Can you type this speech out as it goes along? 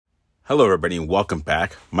Hello, everybody, and welcome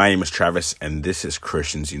back. My name is Travis, and this is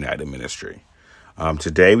Christians United Ministry.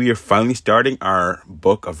 Today, we are finally starting our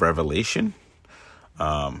Book of Revelation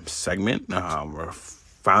segment. We're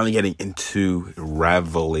finally getting into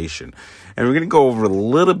Revelation, and we're going to go over a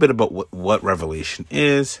little bit about what Revelation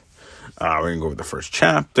is. We're going to go over the first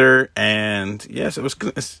chapter, and yes,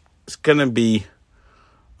 it's going to be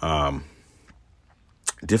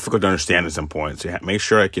difficult to understand at some point. So make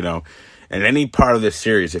sure, in any part of this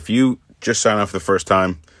series, if you just sign up for the first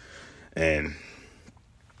time and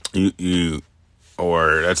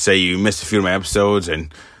or let's say you missed a few of my episodes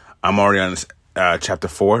and I'm already on chapter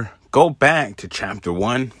 4, go back to chapter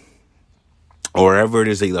 1 or wherever it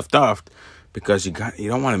is that you left off, because you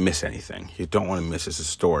don't want to miss anything. You don't want to miss. It's a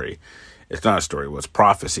story. It's not a story. Well, it's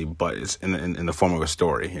prophecy, but it's in the form of a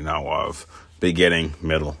story, of beginning,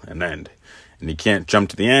 middle, and end. And you can't jump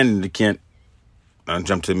to the end, and you can't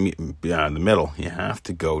jump to the middle. You have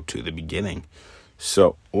to go to the beginning.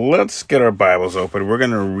 So let's get our Bibles open. We're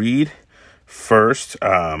going to read first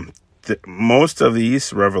most of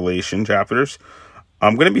these Revelation chapters.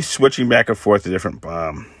 I'm going to be switching back and forth to different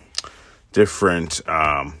for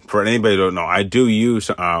anybody who don't know, I do use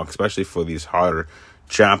especially for these harder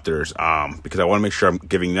chapters because I want to make sure I'm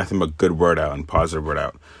giving nothing but good word out and positive word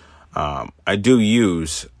out. I do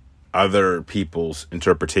use other people's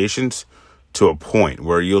interpretations to a point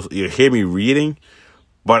where you'll hear me reading,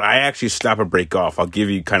 but I actually stop and break off. I'll give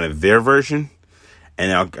you kind of their version,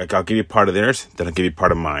 and I'll give you part of theirs, then I'll give you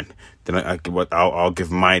part of mine. Then I'll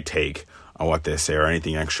give my take on what they say or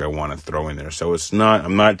anything extra I want to throw in there. So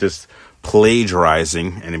I'm not just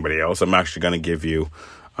plagiarizing anybody else. I'm actually going to give you,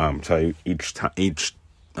 tell you each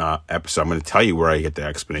episode, I'm going to tell you where I get the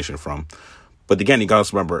explanation from. But again, you got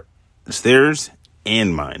to remember, it's theirs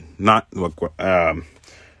and mine. Not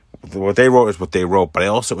what they wrote is what they wrote, but I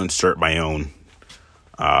also insert my own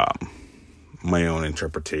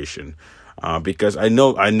interpretation because I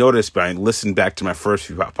noticed when I listened back to my first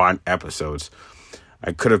few episodes,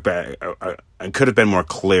 I could have been more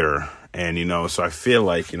clear, and so I feel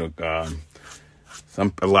like a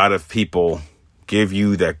lot of people give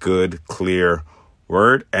you that good clear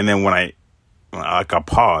word, and then when I'll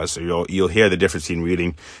pause, so you'll hear the difference in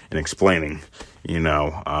reading and explaining,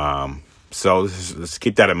 So let's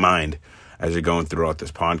keep that in mind as you're going throughout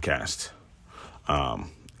this podcast,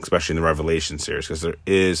 especially in the Revelation series, because there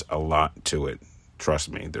is a lot to it. Trust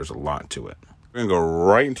me, there's a lot to it. We're going to go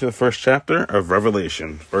right into the first chapter of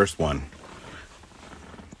Revelation, verse 1.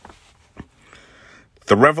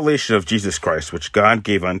 The revelation of Jesus Christ, which God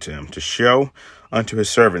gave unto him, to show unto his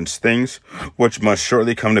servants things which must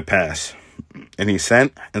shortly come to pass. And he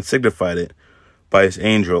sent and signified it by his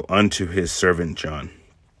angel unto his servant John,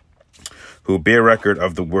 who bear record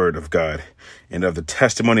of the word of God, and of the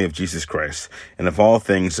testimony of Jesus Christ, and of all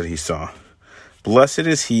things that he saw. Blessed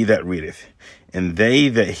is he that readeth, and they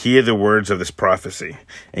that hear the words of this prophecy,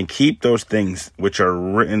 and keep those things which are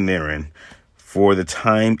written therein, for the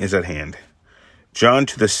time is at hand. John,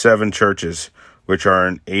 to the 7 churches which are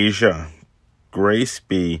in Asia, grace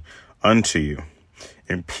be unto you,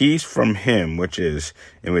 and peace from him which is,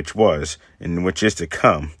 and which was, and which is to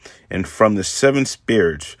come, and from the 7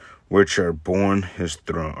 spirits which are before his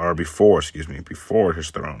throne,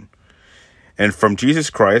 and from Jesus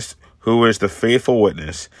Christ, who is the faithful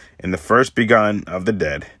witness, and the first begotten of the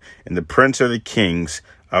dead, and the prince of the kings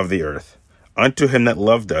of the earth, unto him that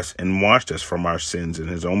loved us, and washed us from our sins in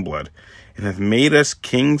his own blood, and hath made us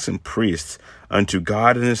kings and priests unto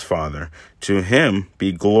God and his Father. To him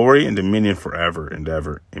be glory and dominion forever and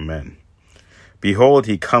ever. Amen. Behold,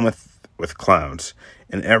 he cometh with clouds,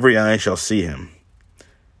 and every eye shall see him,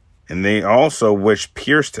 and they also which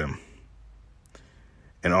pierced him,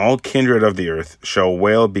 and all kindred of the earth shall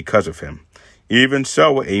wail because of him. Even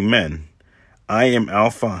so, amen. I am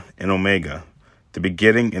Alpha and Omega, the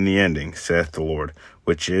beginning and the ending, saith the Lord,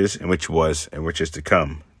 which is, and which was, and which is to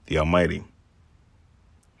come, the Almighty.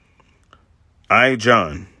 I,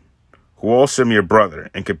 John, who also am your brother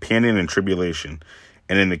and companion in tribulation,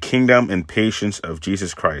 and in the kingdom and patience of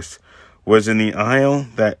Jesus Christ, was in the isle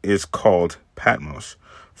that is called Patmos,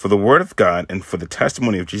 for the word of God and for the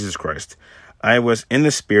testimony of Jesus Christ. I was in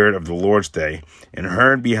the spirit of the Lord's day, and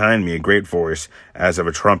heard behind me a great voice as of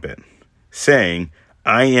a trumpet, saying,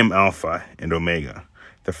 I am Alpha and Omega,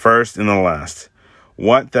 the first and the last.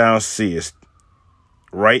 What thou seest,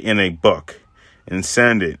 write in a book, and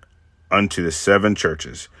send it unto the 7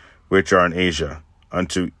 churches which are in Asia,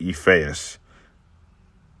 unto Ephesus,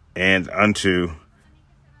 and unto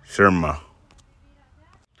Smyrna,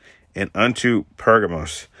 and unto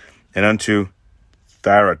Pergamos, and unto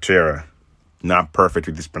Thyatira. Not perfect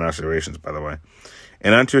with these pronunciations, by the way.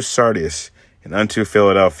 and unto Sardis, and unto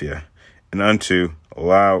Philadelphia, and unto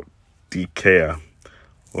Laodicea.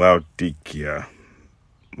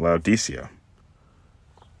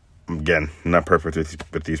 Again, not perfect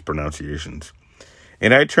with these pronunciations.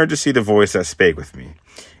 And I turned to see the voice that spake with me.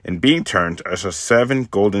 And being turned, I saw 7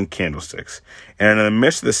 golden candlesticks. And in the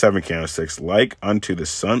midst of the 7 candlesticks, like unto the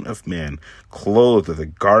Son of Man, clothed with a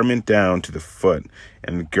garment down to the foot,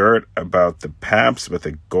 and girt about the paps with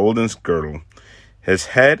a golden girdle. His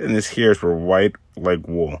head and his hairs were white like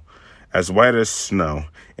wool, as white as snow,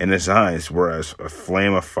 and his eyes were as a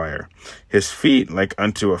flame of fire. His feet like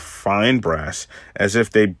unto a fine brass, as if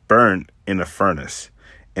they burnt in a furnace,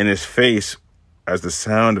 and his face as the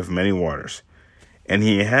sound of many waters. And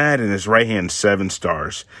he had in his right hand 7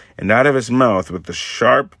 stars, and out of his mouth with the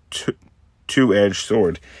sharp two-edged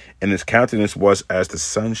sword, and his countenance was as the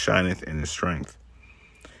sun shineth in his strength.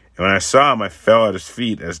 And when I saw him, I fell at his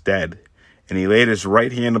feet as dead. And he laid his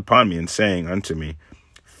right hand upon me, and saying unto me,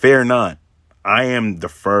 Fear not, I am the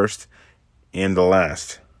first and the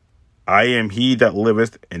last. I am he that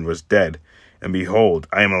liveth and was dead, and behold,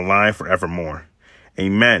 I am alive forevermore.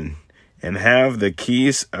 Amen. And have the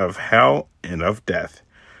keys of hell and of death.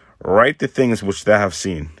 Write the things which thou hast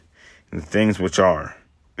seen, and things which are,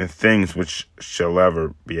 and things which shall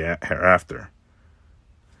ever be hereafter.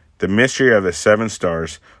 The mystery of the 7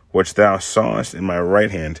 stars, which thou sawest in my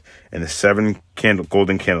right hand, and the 7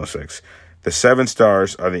 golden candlesticks. The 7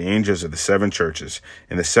 stars are the angels of the 7 churches,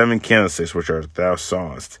 and the 7 candlesticks which thou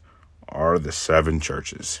sawest are the 7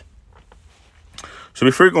 churches. So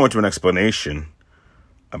before we go into an explanation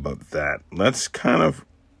about that, let's kind of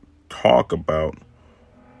talk about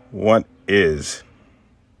what is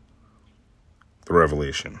the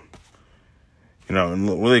revelation. And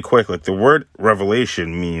really quick, like the word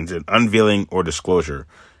revelation means an unveiling or disclosure,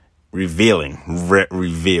 revealing,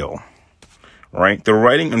 reveal, right? The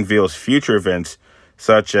writing unveils future events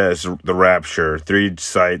such as the rapture, 3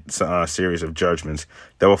 series of judgments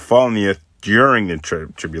that will fall on the earth during the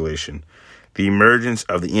tribulation, the emergence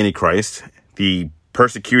of the Antichrist, the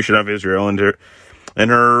persecution of Israel and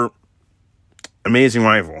her amazing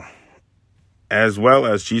rival, as well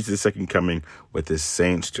as Jesus' second coming with his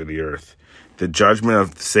saints to the earth, the judgment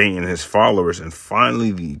of Satan and his followers, and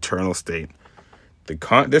finally the eternal state.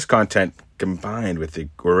 This content combined with the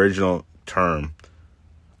original term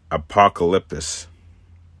apocalypse,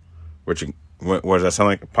 which what does that sound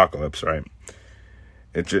like? Apocalypse, right?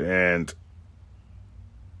 And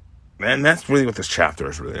that's really what this chapter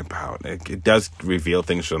is really about. It does reveal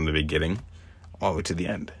things from the beginning all the way to the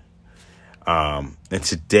end. And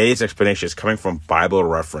today's explanation is coming from Bible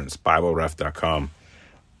Reference, BibleRef.com.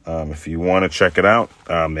 If you want to check it out,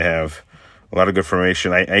 they have a lot of good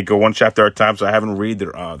information. I go one chapter at a time, so I haven't read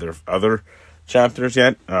their other chapters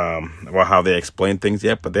yet, about how they explain things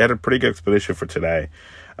yet, but they had a pretty good explanation for today,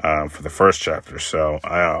 for the first chapter. So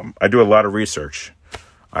I do a lot of research.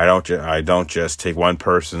 I don't just take one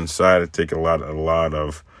person's side. I take a lot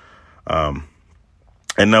of, and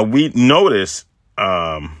now we notice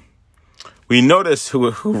who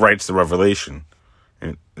writes the Revelation.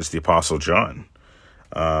 And it's the Apostle John.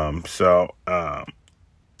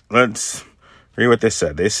 Let's read what they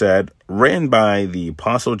said. They said, written by the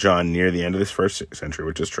Apostle John near the end of this first century,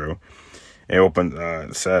 which is true.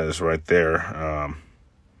 It says right there,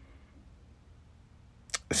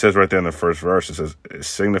 it says right there in the first verse, it says,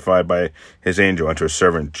 signified by his angel unto his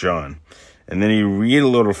servant John. And then you read a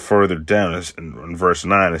little further down in verse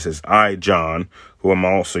 9, it says, I, John, who am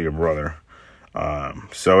also your brother.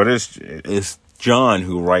 So it is John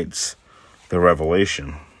who writes the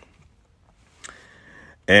Revelation.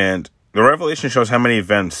 And the Revelation shows how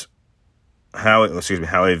events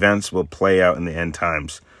will play out in the end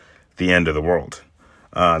times, the end of the world.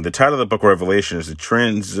 The title of the book Revelation is the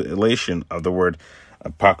translation of the word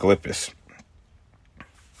apocalypse,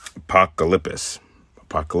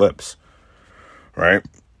 right?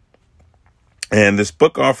 And this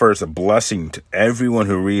book offers a blessing to everyone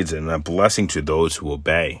who reads it and a blessing to those who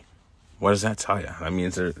obey. What does that tell you? That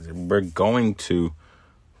means we're going to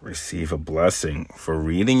receive a blessing for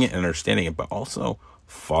reading it and understanding it, but also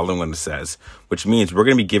following what it says, which means we're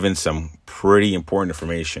going to be given some pretty important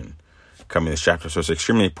information coming in this chapter. So it's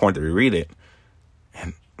extremely important that we read it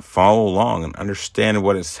and follow along and understand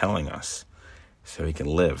what it's telling us so we can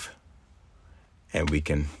live. And we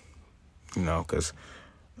can, because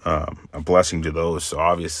a blessing to those. So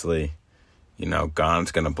obviously,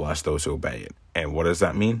 God's going to bless those who obey it. And what does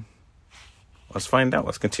that mean? Let's find out.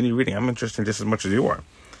 Let's continue reading. I'm interested just as much as you are.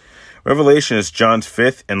 Revelation is John's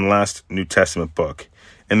 5th and last New Testament book.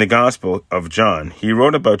 In the Gospel of John, he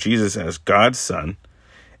wrote about Jesus as God's Son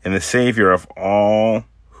and the Savior of all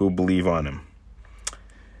who believe on him.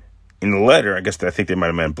 In the letter, I think they might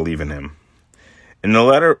have meant believe in him. In the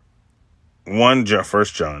letter 1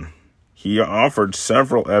 John, he offered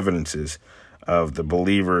several evidences of the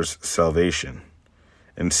believer's salvation.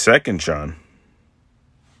 In 2 John,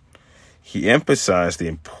 he emphasized the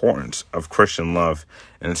importance of Christian love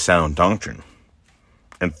and sound doctrine.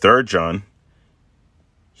 In 3 John,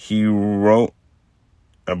 he wrote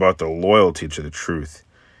about the loyalty to the truth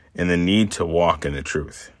and the need to walk in the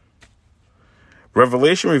truth.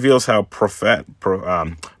 Revelation reveals how prophetic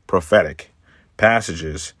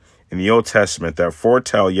passages in the Old Testament that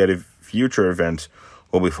foretell yet future events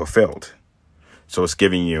will be fulfilled. So it's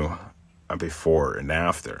giving you a before and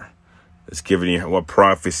after. It's giving you what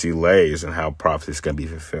prophecy lays and how prophecy is going to be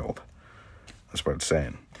fulfilled. That's what it's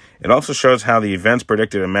saying. It also shows how the events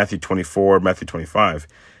predicted in Matthew 24, Matthew 25,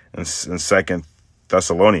 and 2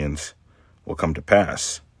 Thessalonians will come to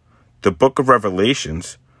pass. The book of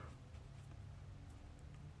Revelations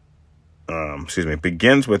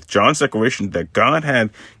begins with John's declaration that God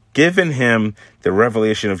had given him the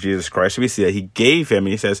revelation of Jesus Christ. So we see that he gave him,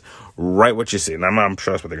 and he says, write what you see. And I'm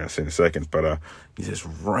sure that's what they're going to say in a second, but he says,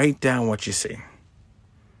 write down what you see.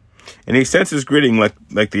 And he sends his greeting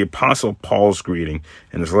like the Apostle Paul's greeting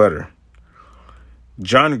in his letter.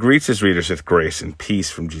 John greets his readers with grace and peace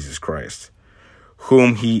from Jesus Christ,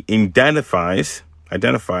 whom he identifies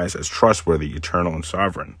as trustworthy, eternal, and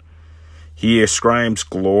sovereign. He ascribes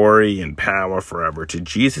glory and power forever to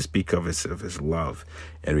Jesus because of his love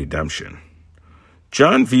and redemption.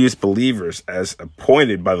 John views believers as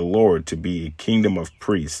appointed by the Lord to be a kingdom of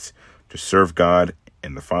priests to serve God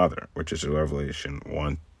and the Father, which is Revelation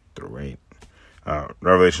 1 through 8.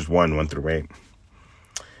 Revelations 1 through 8.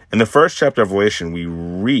 In the first chapter of Revelation, we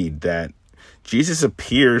read that Jesus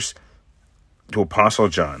appears to Apostle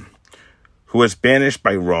John, who was banished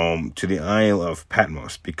by Rome to the Isle of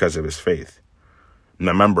Patmos because of his faith.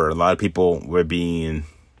 Now remember, a lot of people were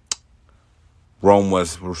Rome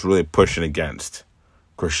was really pushing against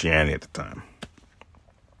Christianity at the time.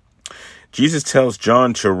 Jesus tells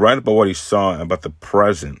John to write about what he saw, about the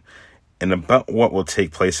present, and about what will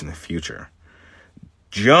take place in the future.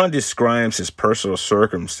 John describes his personal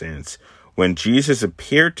circumstance when Jesus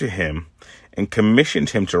appeared to him and commissioned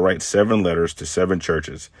him to write 7 letters to 7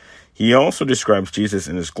 churches. He also describes Jesus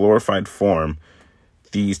in his glorified form.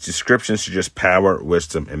 These descriptions suggest power,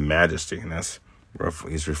 wisdom, and majesty. And that's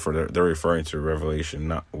roughly they're referring to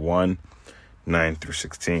Revelation 1, 9 through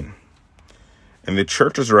 16. And the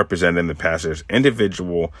churches are represented in the passage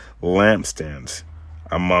individual lampstands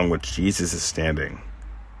among which Jesus is standing.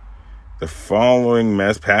 The following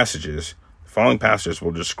passages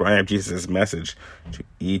will describe Jesus' message to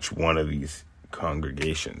each one of these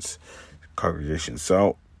congregations.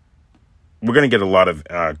 So we're going to get a lot of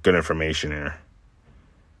good information here.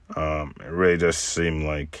 It really does seem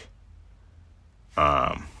like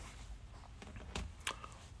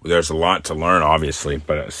there's a lot to learn, obviously,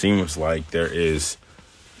 but it seems like there is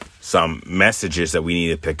some messages that we need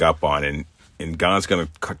to pick up on, and God's going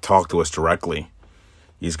to talk to us directly.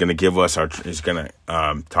 He's going to give us he's going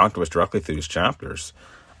to talk to us directly through these chapters,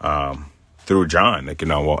 through John.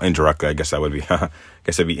 Indirectly, I guess that would be,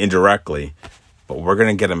 it'd be indirectly, but we're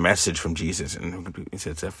going to get a message from Jesus. And he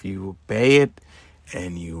says, if you obey it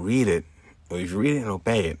and you read it, or if you read it and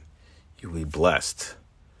obey it, you'll be blessed.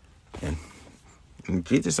 And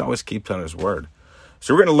Jesus always keeps on his word.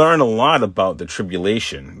 So we're going to learn a lot about the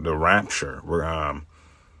tribulation, the rapture.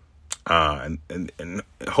 And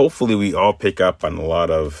hopefully we all pick up on a lot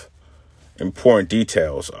of important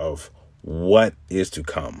details of what is to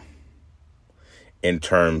come in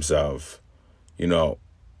terms of,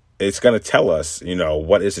 it's going to tell us,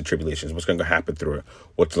 what is the tribulation, what's going to happen through it,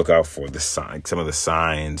 what to look out for, some of the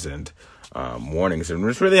signs and warnings. And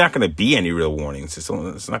there's really not going to be any real warnings. It's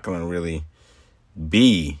not going to really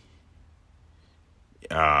be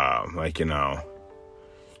you're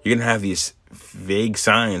going to have these vague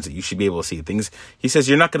signs that you should be able to see. Things, he says,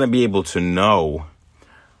 you're not going to be able to know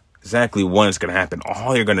exactly when it's going to happen.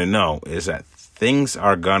 All you're going to know is that things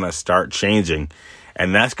are going to start changing,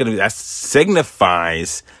 and that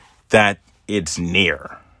signifies that it's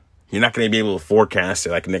near. You're not going to be able to forecast it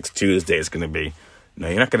like next Tuesday is going to be. No,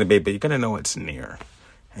 you're not going to be, but you're going to know it's near.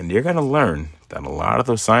 And you're going to learn that a lot of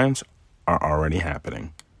those signs are already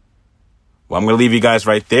happening. Well, I'm going to leave you guys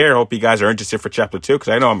right there. Hope you guys are interested for chapter 2, because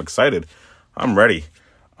I know I'm excited. I'm ready.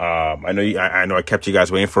 I know I kept you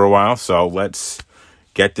guys waiting for a while, so let's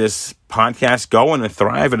get this podcast going and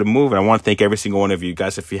thrive and move. And I want to thank every single one of you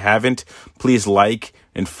guys. If you haven't, please like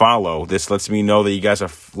and follow. This lets me know that you guys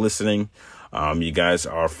are listening. You guys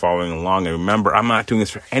are following along. And remember, I'm not doing this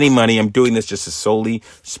for any money. I'm doing this just to solely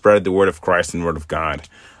spread the word of Christ and the word of God.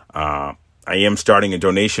 I am starting a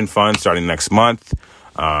donation fund starting next month.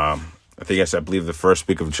 I believe the first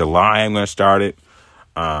week of July, I'm going to start it.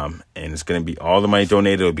 And it's going to be all the money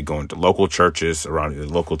donated. It'll be going to local churches around, either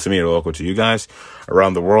local to me or local to you guys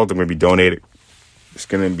around the world. I'm going to be donating. It's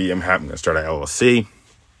going to be, I'm going to start an LLC.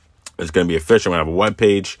 It's going to be official. I'm going to have a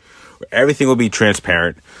webpage where everything will be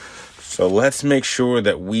transparent. So let's make sure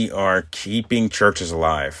that we are keeping churches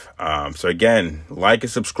alive. So again, like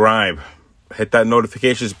and subscribe. Hit that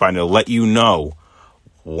notifications button to let you know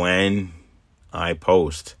when I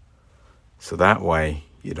post. So that way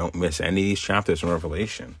you don't miss any of these chapters in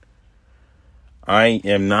Revelation. I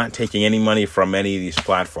am not taking any money from any of these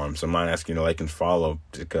platforms. I'm not asking you to like and follow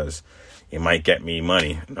because it might get me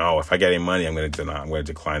money. No, if I get any money, I'm going to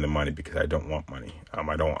decline the money because I don't want money.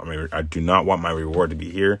 I do not want my reward to be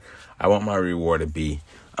here. I want my reward to be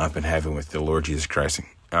up in heaven with the Lord Jesus Christ,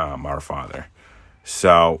 our Father.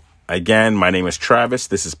 So again, my name is Travis.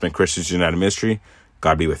 This has been Christians United Ministry.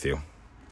 God be with you.